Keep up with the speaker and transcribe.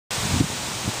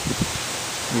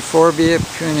Euphorbia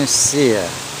punicea,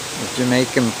 the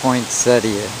Jamaican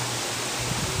poinsettia.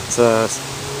 It's a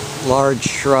large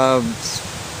shrub,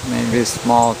 maybe a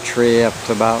small tree up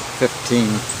to about 15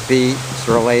 feet. It's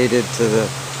related to the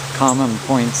common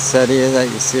poinsettia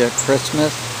that you see at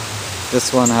Christmas.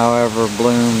 This one, however,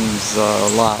 blooms a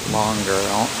lot longer,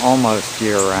 almost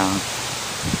year-round.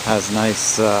 Has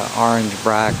nice orange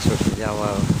bracts with a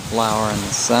yellow flower in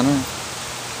the center.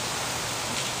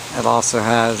 It also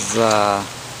has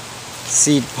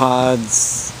seed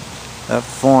pods that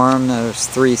form. There's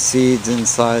 3 seeds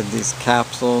inside these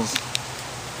capsules,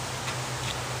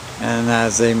 and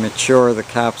as they mature, the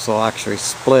capsule actually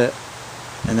split,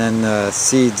 and then the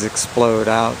seeds explode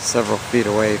out several feet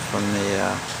away from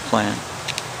the plant.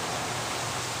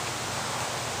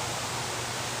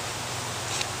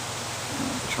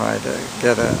 I'll try to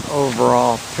get an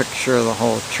overall picture of the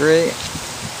whole tree.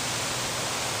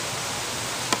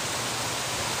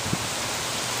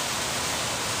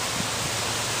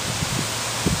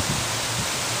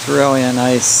 It's really a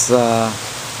nice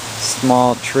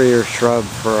small tree or shrub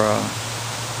for a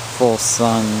full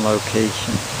sun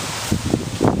location.